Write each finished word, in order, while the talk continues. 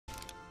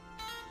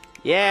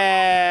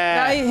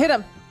Yeah. Now you hit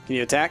him. Can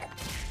you attack?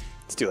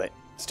 It's too late.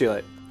 It's too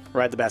late.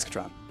 Ride the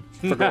basketron.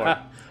 For glory.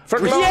 For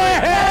glory.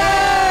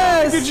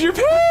 Yes! Did you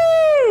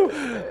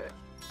poo?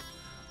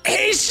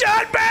 He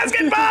shot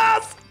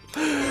basketballs!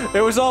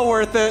 It was all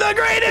worth it. The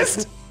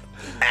greatest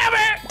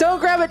ever! Don't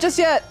grab it just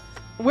yet.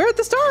 Where'd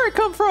the star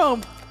come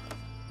from?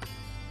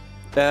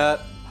 That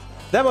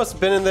must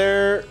have been in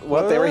there.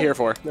 What they were here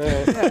for.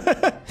 They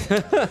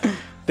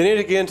needed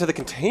to get into the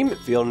containment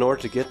field in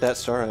order to get that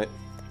starlight.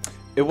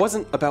 It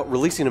wasn't about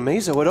releasing a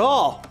meso at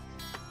all.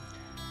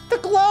 The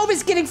globe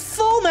is getting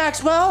full,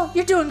 Maxwell.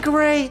 You're doing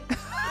great.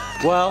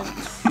 Well,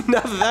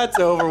 now that that's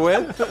over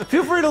with,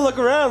 feel free to look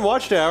around,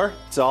 Watchtower.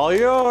 It's all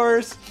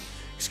yours.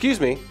 Excuse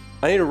me,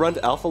 I need to run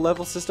to Alpha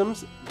level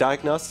systems,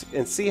 diagnostic,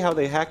 and see how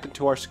they hacked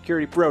into our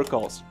security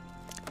protocols.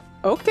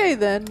 Okay,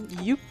 then.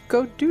 You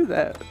go do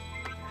that.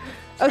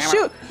 Oh,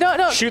 shoot.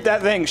 No. Shoot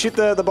that thing. Shoot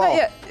the ball.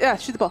 Yeah,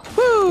 shoot the ball.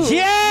 Woo!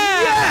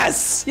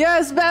 Yes!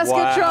 Yes,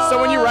 basketron. Wow.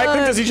 So when you right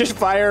click, does he just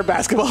fire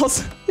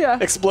basketballs? Yeah.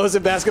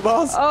 Explosive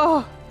basketballs?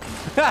 Oh.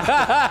 From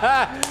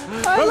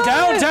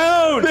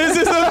downtown! This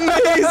is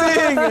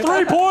amazing!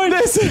 3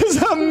 points! This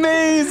is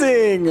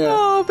amazing!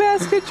 Oh,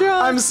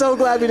 basketron. I'm so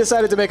glad we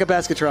decided to make a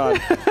basketron.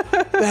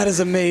 That is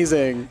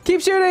amazing.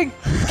 Keep shooting.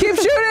 Keep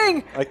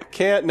shooting. I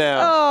can't now.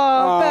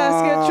 Oh,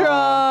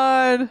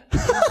 basketron.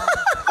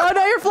 Oh,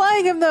 no, you're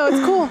flying him, though.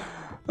 It's cool.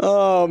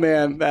 Oh,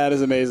 man. That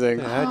is amazing.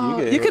 How'd you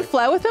get You here? can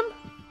fly with him?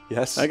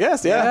 Yes. I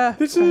guess, yeah.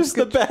 This is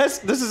the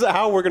best. This is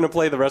how we're going to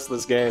play the rest of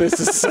this game. This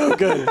is so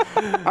good.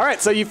 All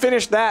right, so you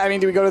finished that. I mean,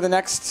 do we go to the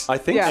next? I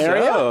think Yeah.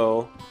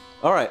 so.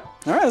 All right.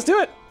 All right, let's do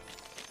it.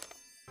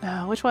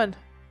 Which one?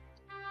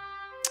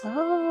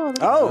 Oh. look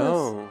at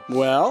Oh.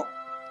 Well,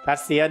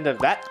 That's the end of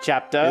that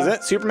chapter. is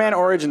it Superman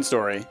origin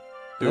story?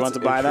 Do we want to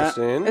buy that?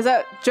 Interesting. Is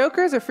that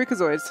Jokers or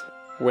Freakazoids?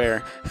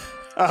 Where?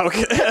 Oh,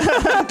 okay.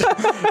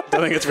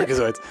 Don't think it's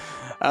Freakazoids.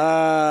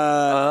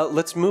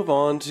 Let's move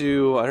on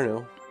to, I don't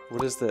know.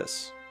 What is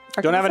this?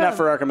 Don't have enough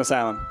for Arkham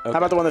Asylum. Okay. How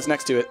about the one that's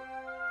next to it?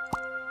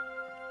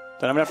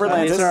 Don't have enough for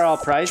Atlantis. These are all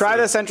pricey. Try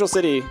the Central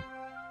City.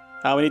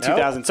 We need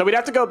 2,000. So we'd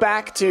have to go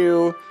back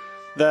to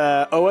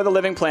the Oa the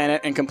Living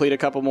Planet and complete a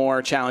couple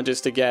more challenges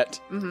to get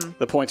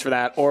the points for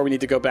that, or we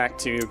need to go back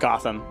to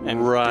Gotham and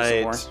do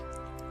some more.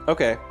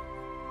 Okay.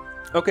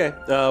 Okay.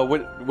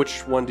 Which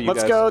one do you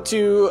Let's guys? go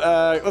to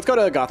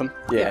Gotham.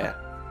 Yeah.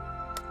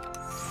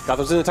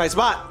 Gotham's in a tight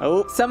spot.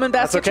 Oh, Summon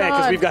that's okay because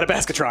Basketron. we've got a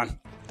Basketron.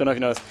 Don't know if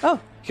you know this. Oh. You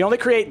can only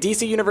create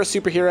DC Universe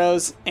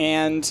superheroes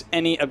and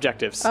any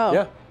objectives. Oh.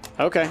 Yeah.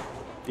 Okay.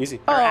 Easy.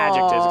 Or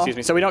adjectives, Aw. excuse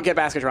me. So we don't get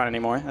Basketron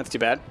anymore. That's too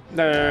bad.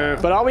 No.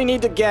 But all we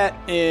need to get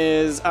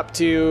is up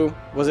to,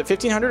 was it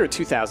 1,500 or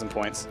 2,000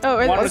 points? Oh,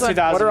 right, One this was one.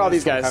 2,000. What are all one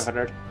was these guys?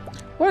 2,500.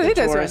 What are these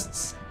guys doing?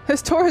 Tourists.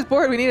 His tour is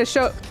bored. We need a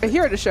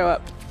hero to show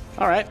up.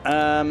 All right.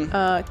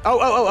 No.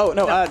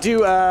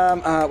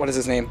 What is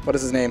his name? What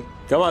is his name?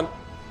 Come on.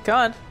 Come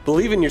on.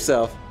 Believe in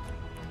yourself.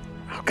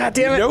 Oh, God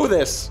damn You it. know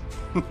this.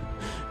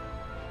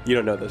 You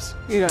don't know this.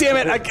 You don't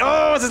Damn know. it.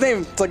 What's his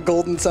name? It's like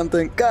Golden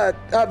something. God.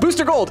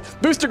 Booster Gold.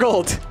 Booster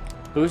Gold.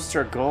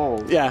 Booster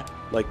gold. Yeah.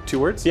 Like 2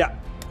 words? Yeah.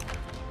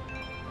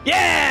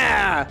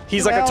 Yeah!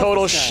 He's like a else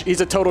total is that? he's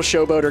a total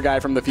showboater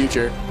guy from the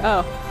future.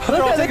 Oh.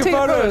 They're all Look, they're taking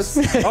photos.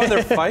 Oh,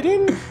 they're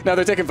fighting? No,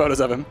 they're taking photos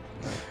of him.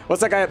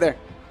 What's that guy up there?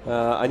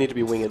 I need to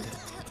be winged.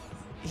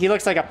 He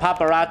looks like a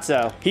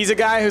paparazzo. He's a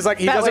guy who's like,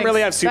 he doesn't Batwings.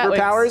 really have Batwings.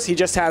 superpowers. He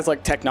just has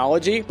like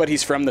technology, but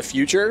he's from the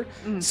future.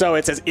 So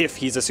it's as if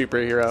he's a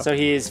superhero. So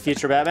he's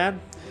future Batman?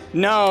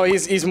 No,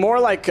 he's more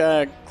like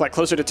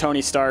closer to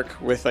Tony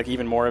Stark with like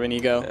even more of an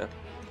ego. Yeah.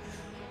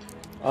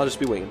 I'll just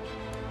be winged.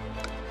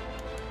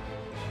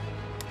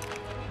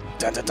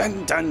 Dun dun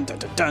dun dun dun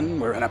dun dun.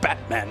 We're in a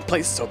Batman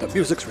place, so the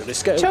music's really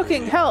scary.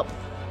 Choking. Help.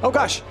 Oh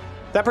gosh,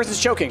 that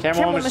person's choking.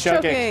 Camera Catwoman woman's is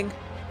choking.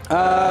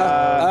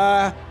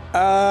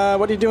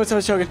 What are you doing when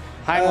someone's choking?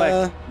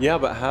 Heimlich. Yeah,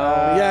 but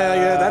how?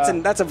 Yeah,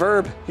 that's a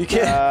verb. You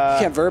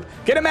can't verb.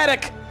 Get a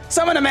medic.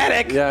 Summon a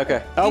medic. Yeah,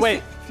 okay. Oh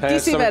wait, Can I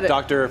DC summon medic.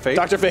 Dr. Fate?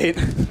 Dr. Fate.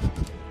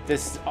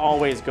 This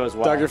always goes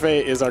well. Dr.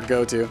 Fate is our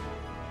go-to.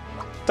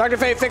 Dr.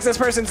 Fate, fix this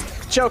person's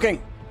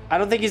choking. I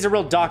don't think he's a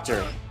real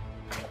doctor.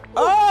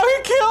 Oh,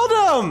 he killed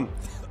him!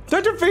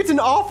 Dr. Fate's an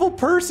awful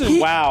person.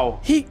 Wow.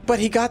 But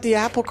he got the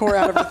apple core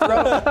out of her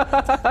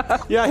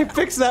throat. Yeah, he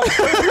fixed that.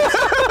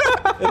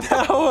 And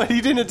now he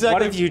didn't attack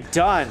What him. have you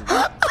done?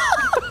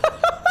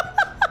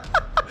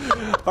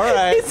 All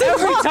right.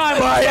 Every time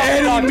By we talk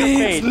any Dr. means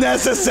Fate,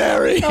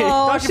 necessary.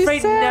 Oh, Dr. she's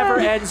Fate sad. never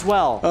ends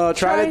well.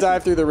 Try to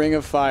dive through the ring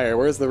of fire.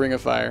 Where's the ring of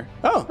fire?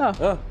 Oh.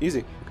 Oh,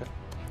 easy. Okay.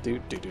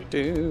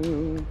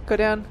 Do. Go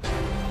down.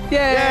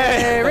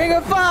 Yay! Ring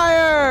of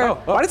fire! Oh,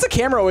 Why does the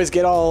camera always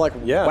get all like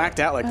Yeah. whacked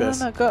out like I this?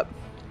 don't know. Go up.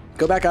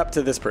 Go back up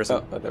to this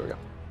person. Oh, there we go.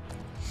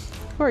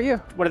 Who are you?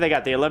 What do they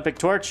got? The Olympic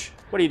torch?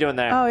 What are you doing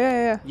there? Oh,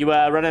 yeah. You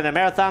running a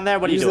marathon there?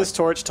 What are you Use doing? this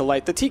torch to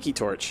light the tiki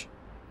torch.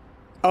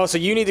 Oh, so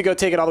you need to go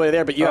take it all the way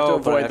there, but you have to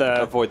but I avoid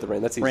the avoid the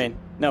rain. That's easy. rain.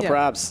 No Yeah.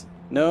 probs.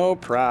 No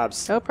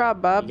probs. No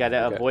problem, Bob. You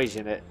gotta Okay. avoid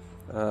it.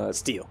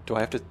 Steal. Do I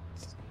have to?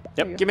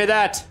 Give me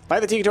that. Light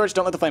the tiki torch.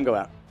 Don't let the flame go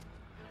out.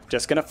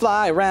 Just gonna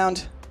fly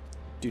around.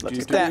 Look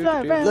at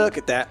that. Look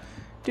at that.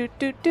 Do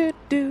do do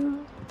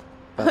do.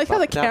 I like how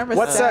the camera's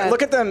What's sad.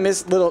 look at the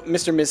little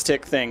Mr.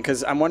 Mystic thing,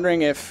 because I'm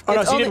wondering if... Oh,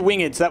 no, It's so you did only-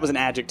 winged, so that was an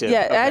adjective.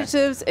 Yeah, Okay.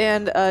 adjectives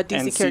and DC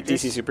And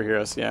characters. DC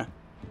superheroes, yeah.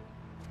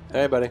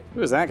 Hey, buddy.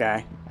 Who is that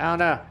guy? I don't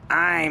know.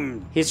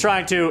 I'm... He's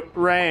trying to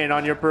rain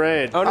on your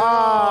parade. Oh, no.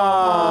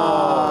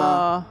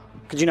 Aw.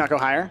 Could you not go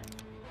higher?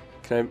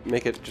 Can I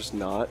make it just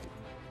not?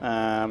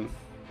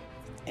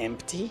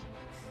 Empty?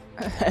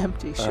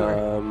 Empty,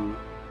 sure.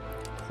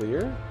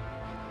 Clear?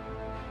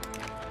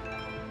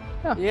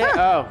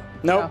 Yeah.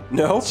 Nope.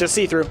 No. It's just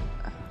see-through.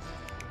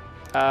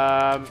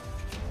 Oh.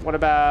 What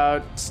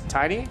about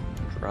tiny?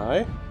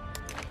 Try.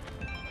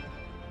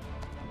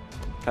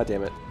 God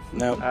damn it.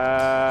 Nope.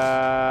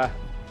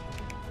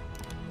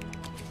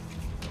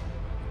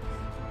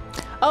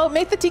 Oh,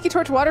 make the tiki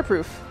torch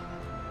waterproof.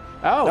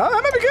 Oh, that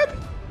might be good.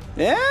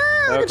 Yeah,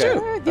 look Okay. at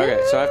you. Okay,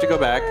 so I have to go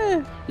back.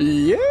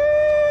 Yeah.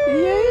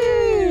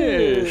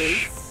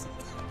 Yes.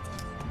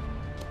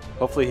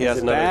 Hopefully he Is has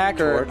it another back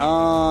or... torch.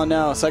 Oh,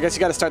 no. So I guess you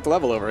got to start the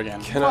level over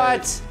again. Can I-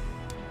 What?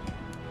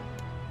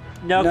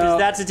 No, because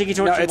that's a tiki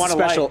torch No, you it's want to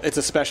special. light. It's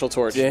a special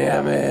torch.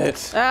 Damn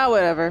it. Ah,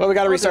 whatever. Well, we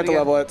got to We'll do restart it the again.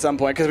 level at some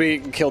point because we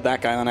killed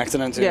that guy on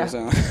accident too. Yeah.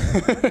 So.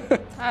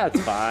 That's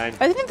fine.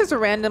 I think there's a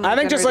random. I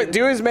think just like generated-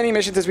 do as many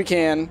missions as we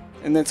can,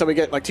 and then so we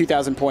get like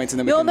 2,000 points, and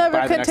then we You'll can never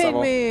buy the next contain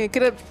level. me.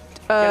 Get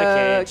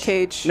a cage.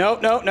 cage.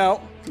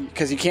 No,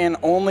 because you can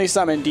only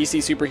summon DC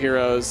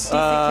superheroes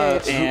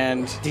DC cage.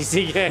 and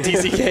DC game.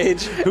 DC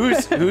Cage.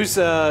 Who's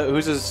a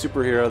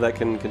superhero that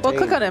can contain? Well,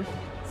 click on him.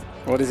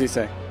 What does he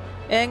say?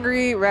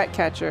 Angry rat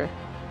catcher.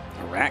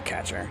 A rat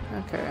catcher.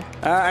 Okay.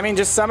 I mean,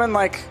 just summon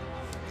like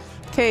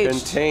Cage.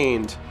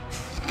 Contained.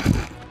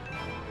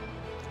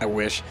 I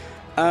wish.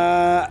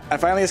 I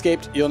finally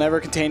escaped. You'll never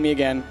contain me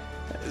again.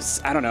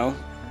 I don't know.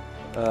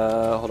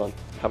 Hold on.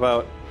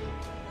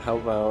 How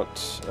about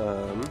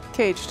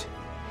Caged.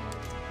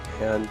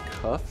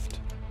 handcuffed?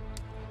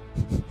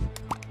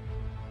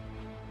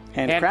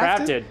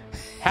 Handcrafted.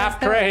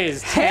 Half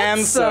praised.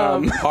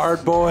 Handsome.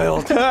 Hard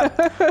boiled. All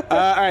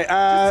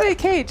right. Say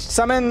caged.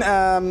 Summon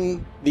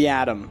the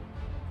Atom.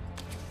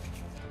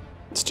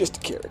 It's just a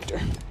character.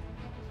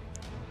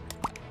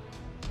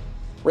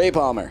 Ray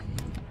Palmer.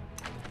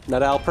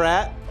 Not Al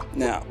Pratt.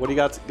 No. What do you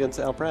got against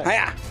Al Pratt?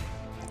 Hiya.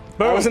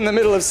 I was in the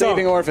middle of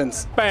saving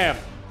orphans. Bam.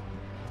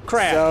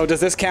 Crap. So does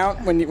this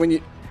count when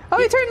you? Oh,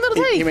 he turned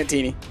little He tiny. went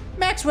teeny.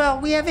 Maxwell,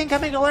 we have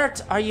incoming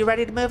alert. Are you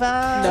ready to move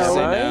on? No. Say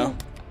Sign? no.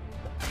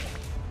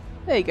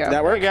 There you go. That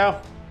there we worked? go.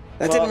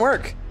 That Well, didn't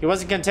work. He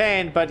wasn't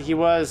contained, but he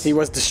was He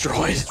was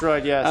destroyed.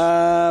 destroyed, yes.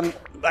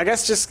 I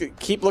guess just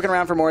keep looking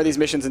around for more of these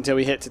missions until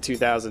we hit to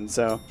 2,000.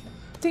 So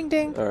Ding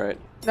ding. All right.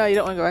 No, you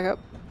don't want to go back up.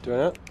 Do I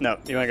not? no,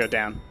 you want to go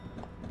down.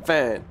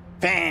 Fan.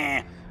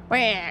 Bam.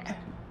 Wah.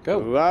 Go.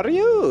 Who are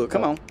you?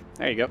 Come on.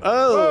 There you go.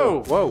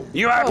 Oh. Whoa.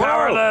 You are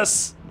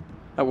powerless.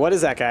 What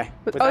is that guy?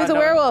 Oh, he's a no-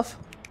 werewolf.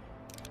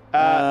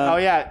 oh,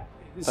 yeah.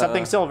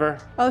 Something silver.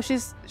 Oh,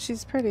 she's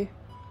pretty.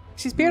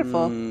 She's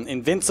beautiful.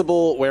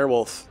 Invincible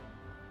werewolf.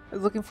 I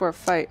was looking for a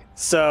fight.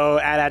 So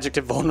add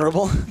adjective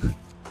vulnerable.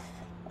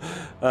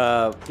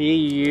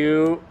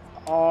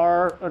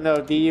 D-U-R... Oh,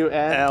 no,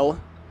 D-U-N.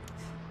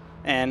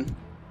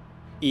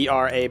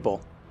 L-N-E-R-A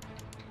bull.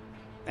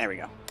 There we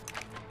go.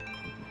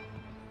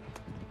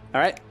 All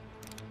right.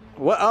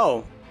 What?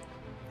 Oh.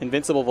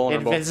 Invincible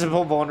vulnerable.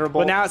 Invincible,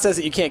 vulnerable. But now it says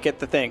that you can't get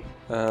the thing.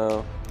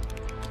 Oh.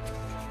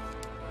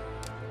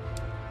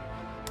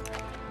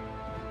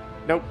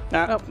 Nope.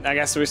 Nope. I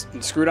guess we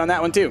screwed on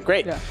that one too.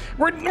 Great. Yeah.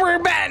 We're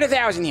batting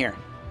 1,000 here.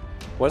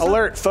 What's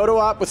Alert! Photo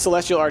op with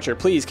Celestial Archer.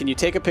 Please, can you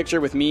take a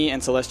picture with me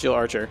and Celestial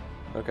Archer?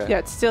 that? Okay. Yeah,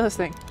 it's still his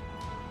thing.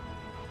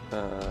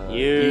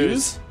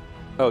 Use.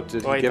 Oh,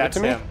 did he Wait, give it that's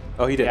to me? him.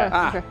 Oh, he did. Yeah.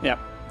 Ah, Okay. yeah.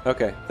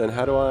 Okay. Then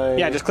how do I?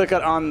 Yeah, just click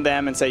on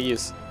them and say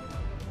use.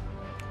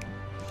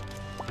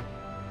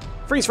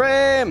 Freeze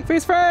frame!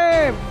 Freeze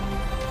frame.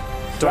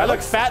 Do I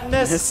look fat in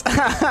this? All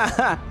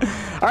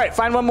right,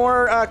 find one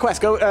more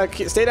quest. Go,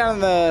 stay down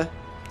in the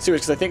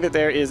sewers because I think that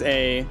there is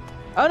a.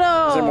 Oh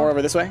no. Is there more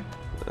over this way?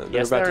 They're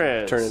Yes, about there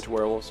to is. turn into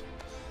werewolves.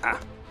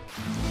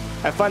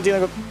 Have fun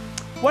dealing with.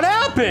 What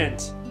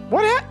happened?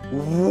 What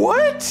happened?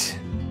 What?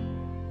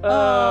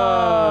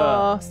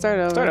 Oh, start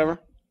over. Start over.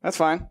 That's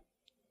fine.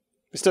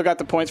 We still got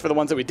the points for the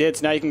ones that we did,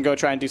 so now you can go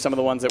try and do some of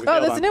the ones that we Oh,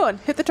 failed that's on. a new one.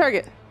 Hit the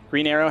target.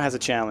 Green Arrow has a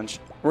challenge.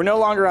 We're no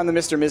longer on the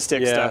Mr.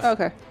 Mystic Yeah. stuff.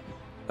 Okay.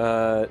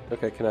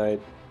 Okay. Can I?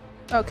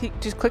 Oh, can you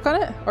just click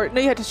on it? Or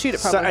no, you have to shoot it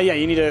So, probably. yeah,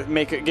 you need to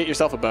get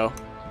yourself a bow.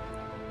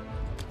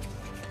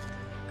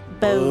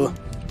 Bow.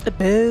 A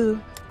bow.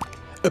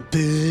 A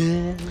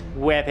bow.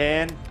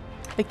 Weapon.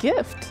 A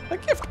gift. A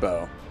gift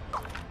bow.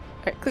 All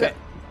right, click Okay. it.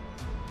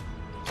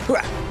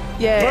 Hooah.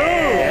 Yeah.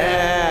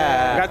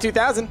 Yeah. Got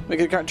 2,000. We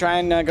could try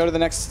and go to the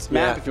next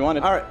map if you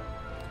wanted. All right.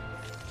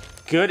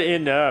 Good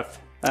enough.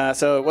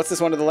 So what's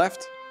this one to the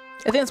left?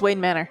 I think it's Wayne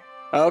Manor.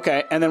 Oh,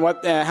 okay. And then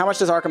what? How much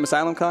does Arkham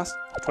Asylum cost?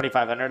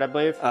 2,500, I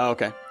believe. Oh,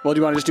 okay. Well, do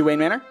you want to just do Wayne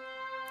Manor?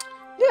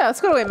 Yeah,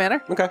 let's go to Wayne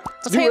Manor. Okay.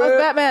 Let's hang out with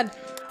Batman.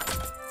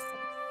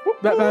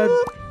 Batman.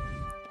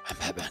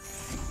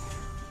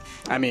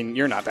 I mean,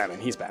 you're not Batman.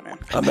 He's Batman.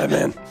 I'm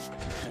Batman.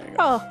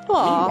 Oh,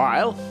 aw.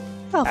 Meanwhile,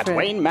 at Alfred.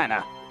 Wayne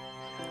Manor.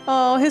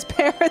 Oh, his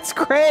parents'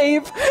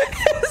 grave.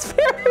 His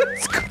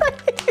parents'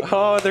 grave.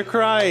 Oh, they're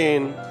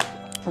crying.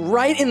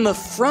 Right in the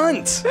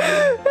front.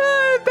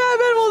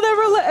 Batman will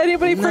never let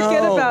anybody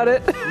forget No. about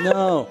it.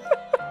 No.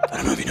 I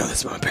don't know if you know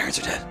this, but my parents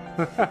are dead.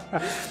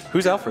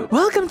 Who's Alfred?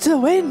 Welcome to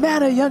Wayne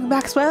Manor, young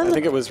Maxwell. I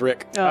think it was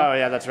Rick. Oh,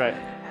 yeah, that's right.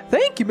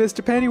 Thank you,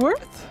 Mr.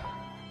 Pennyworth.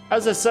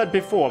 As I said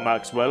before,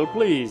 Maxwell,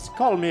 please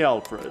call me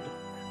Alfred.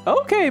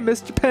 Okay,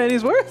 Mr.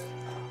 Pennyworth.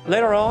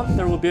 Later on,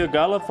 there will be a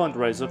gala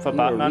fundraiser for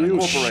Batman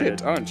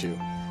Incorporated. aren't you?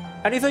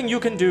 Anything you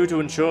can do to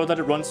ensure that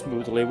it runs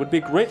smoothly would be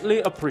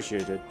greatly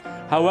appreciated.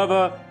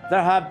 However,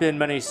 there have been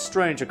many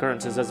strange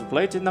occurrences as of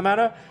late in the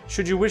manor.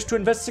 Should you wish to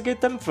investigate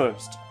them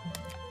first?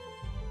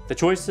 The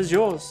choice is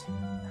yours.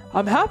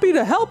 I'm happy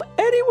to help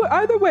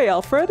either way,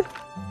 Alfred.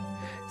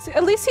 See,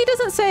 at least he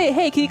doesn't say,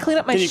 hey, can you clean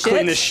up my Can you shit?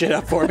 clean this shit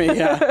up for me?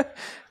 Yeah.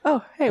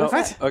 Oh, hey, what's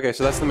that? Okay,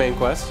 so that's the main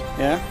quest.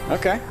 Yeah.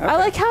 Okay. I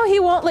like how he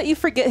won't let you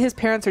forget his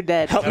parents are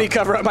dead. Help me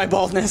cover up my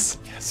baldness.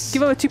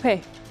 Give him a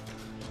toupee.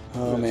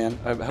 Oh man.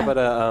 How about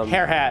a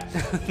Hair hat.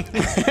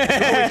 That's what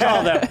we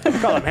call them. We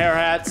call them hair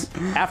hats.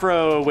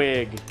 Afro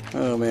wig.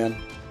 Oh man.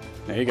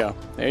 There you go.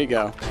 There you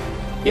go.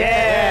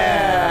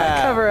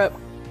 Yeah! Cover up.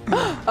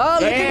 Oh,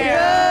 looking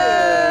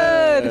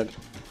good.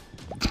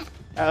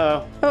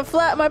 Uh-oh. Oh,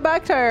 flat my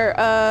bike tire.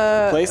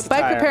 Place the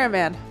Bike tire.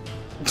 repairman.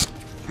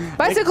 Bicycle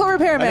I think you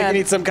repairman.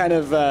 need some kind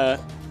of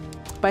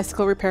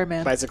Bicycle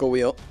repairman. bicycle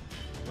wheel.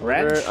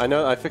 Wrench? I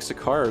know I fixed a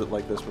car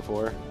like this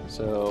before.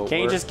 So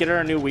Can't you just get her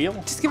a new wheel?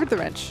 Just give her the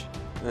wrench.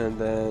 and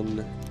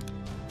then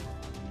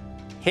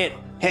Hit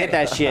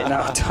that shit. No,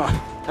 don't.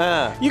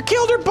 ah. You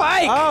killed her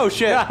bike. Oh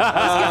shit. Give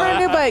her a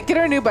new bike. Get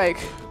her a new bike.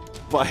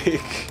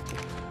 Bike.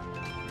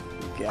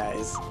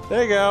 Guys.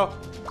 There you go.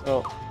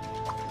 Oh.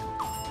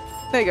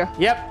 There you go.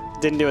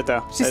 Yep. Didn't do it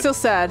though. She's still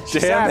sad.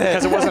 Damn it.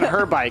 because it wasn't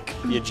her bike.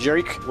 You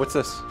jerk. What's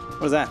this?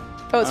 What was that?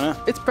 Oh, I don't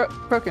know. it's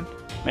broken.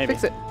 Maybe.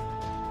 Fix it.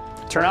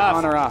 Turn it off.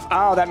 on or off.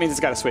 Oh, that means it's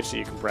got a switch that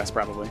you can press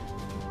probably.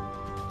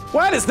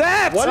 What is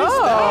that? What is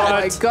Oh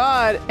that? my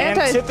god.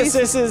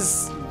 Antithesis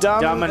is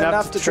dumb, Dumb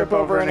enough to trip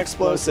over an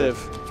explosive.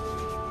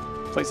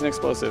 Place an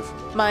explosive.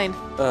 Mine.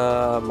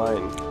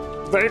 Mine.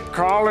 They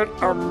call it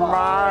a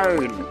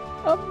mine.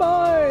 A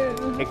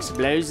mine.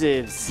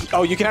 Explosives.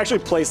 Oh, you can actually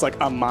place like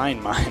a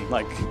mine,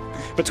 like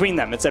between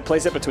them. It said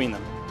place it between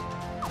them.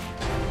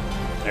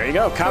 There you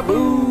go.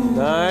 Kaboom.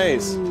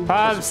 Nice.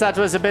 Perhaps that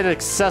was a bit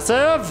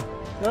excessive.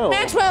 No.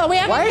 Maxwell, we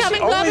have Why is she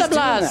incoming blah always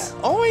blah doing blahs.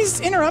 that? Always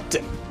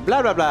interrupting.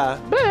 Blah blah blah.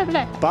 Blah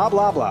blah. Blah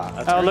blah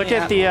blah. Oh, look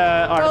at the Oh,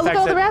 artifacts. look at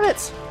all the that-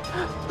 rabbits.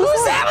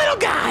 Who's that little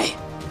guy?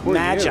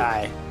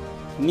 Magi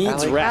needs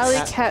Alley- rest.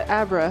 Alley Cat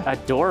Abra.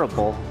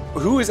 Adorable.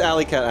 Who is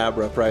Alley Cat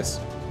Abra, Price?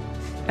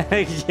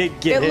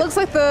 Get It looks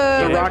like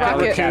the Rocket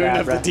rocket. Raccoon. Raccoon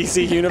of the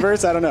DC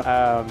universe. I don't know.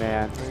 Oh,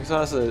 man.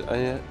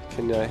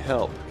 Can I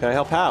help? Can I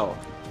help how?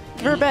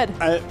 Give her a bed.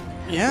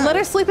 Yeah. Let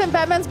her sleep in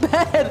Batman's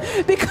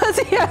bed because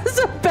he has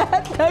a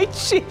bad night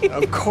sheet.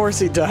 Of course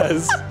he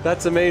does.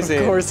 That's amazing.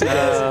 Of course he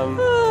does.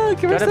 Oh,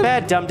 give her Go to some.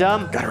 bed,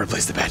 dum-dum. Gotta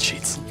replace the bed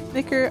sheets.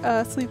 Make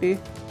her sleepy.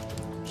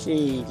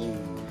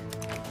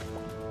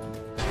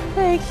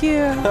 Thank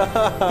you.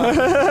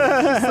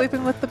 She's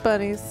sleeping with the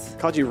bunnies.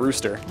 Called you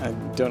Rooster. I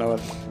don't know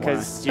what.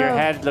 Because your Oh.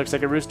 head looks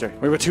like a rooster.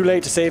 We were too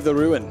late to save the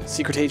ruin.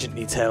 Secret agent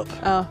needs help.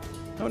 Oh,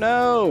 Oh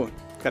no!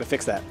 Gotta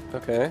fix that.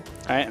 Okay. All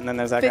right, and then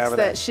there's that guy fix over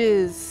that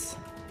shiz.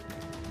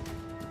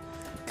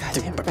 God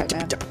damn it,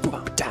 Batman.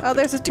 Oh,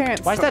 there's his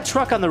parents. Why is that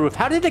truck on the roof?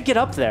 How did it get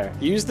up there? there.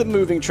 Use the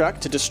moving truck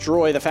to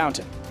destroy the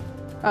fountain.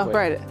 Oh, Wait.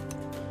 ride it.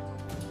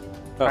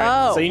 Alright.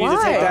 Oh, So you need why?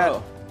 to take that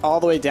Oh. all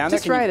the way down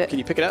Just there. ride it. Can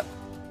you pick it up?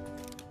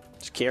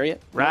 Just carry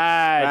it.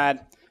 Right. Ride.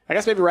 I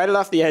guess maybe ride it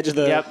off the edge of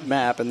the Yep.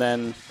 map and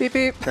then Beep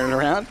beep. turn it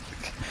around.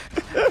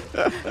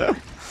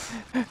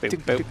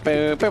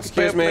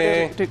 Excuse me.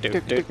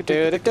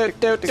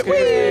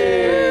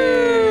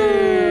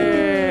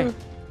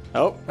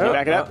 Oh, can you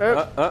back it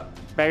up?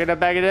 Bag it up,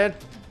 bag it in.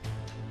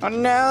 Oh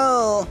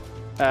no!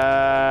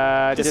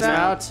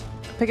 Dismount.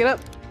 Pick it up.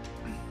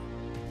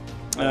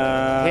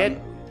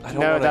 Hit. I don't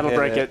No, wanna that'll hit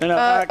break it. it. No,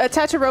 no.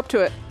 Attach a rope to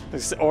it.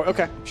 Or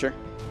okay, sure.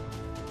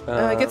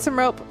 Get some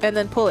rope and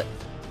then pull it.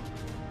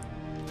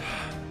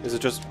 Is it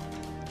just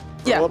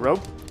Yeah. Rope.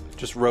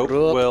 rope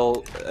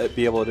will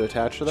be able to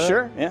attach to that?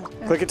 Sure, yeah.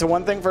 Click it to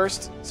one thing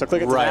first. So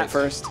click it to Right. that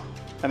first,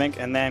 I think,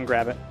 and then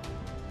grab it.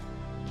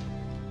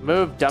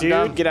 Move, Dude,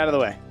 dum-dum. get out of the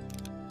way.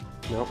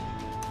 Nope.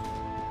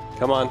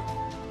 Come on.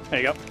 There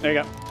you go. There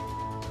you go.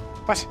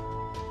 What?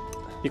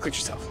 You clicked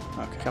yourself.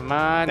 Okay. Come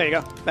on. There you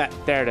go. That.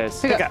 There it is.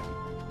 Pick Pick up. up.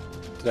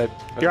 Did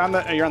I? You're on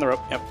the rope.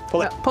 Yep.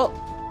 Pull it. Pull.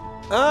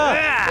 Ah!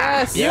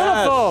 Yes.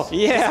 Beautiful.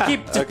 Yeah.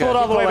 Just Okay. pull it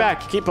all the way Pulling.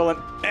 back. Keep pulling.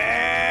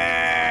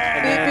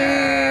 Beep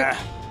beep.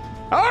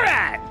 All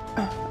right.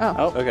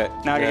 Oh. Okay.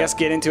 Now I Yeah. guess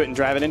get into it and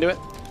drive it into it.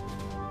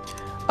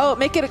 Oh,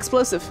 make it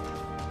explosive.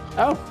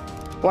 Oh.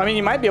 Well, I mean,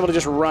 you might be able to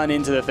just run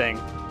into the thing.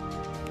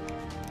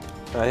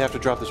 I have to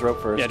drop this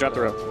rope first. Yeah, drop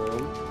the rope.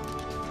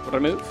 What do I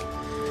move?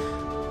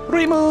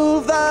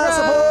 Remove the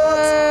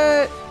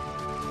support.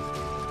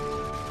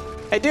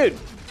 Hey, dude.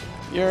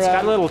 You're It's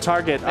got a little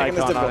target making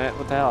this icon on difficult. it.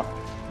 What the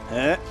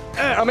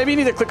hell? Oh, maybe you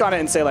need to click on it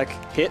and say, like,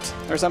 hit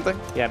or something.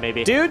 Yeah,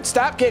 maybe. Dude,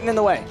 stop getting in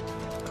the way.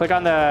 Click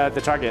on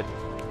the target.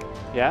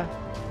 Yeah?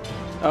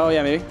 Oh,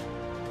 yeah, maybe.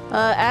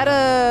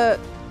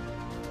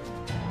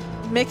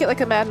 Make it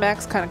like a Mad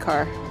Max kind of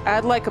car.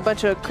 Add like a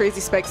bunch of crazy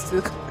spikes to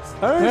the car.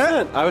 I don't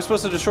understand. I was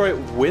supposed to destroy it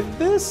with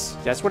this?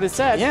 That's what it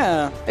said.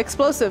 Yeah.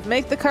 Explosive.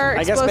 Make the car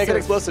I explosive. guess make it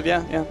explosive,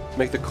 yeah.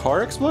 Make the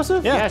car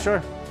explosive? Yeah. Yeah,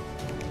 sure.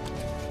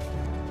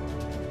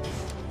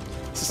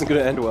 This isn't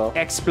going to end well.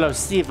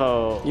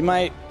 Explosivo. You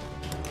might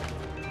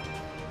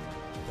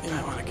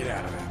want to get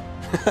out of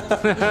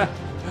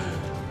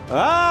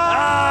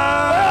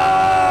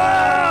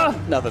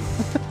it. Nothing.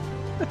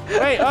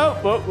 Wait,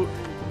 oh.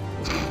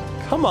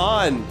 Come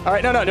on. All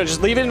right, no,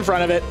 just leave it in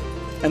front of it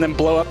and then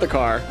blow up the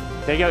car.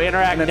 There you go,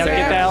 interact. And Now then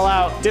get the hell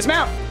out.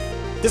 Dismount!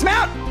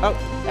 Dismount! Oh.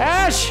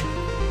 Ash!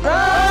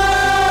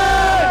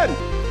 Run!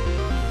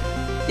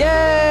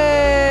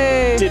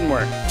 Yay! Didn't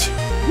work.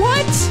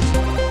 What?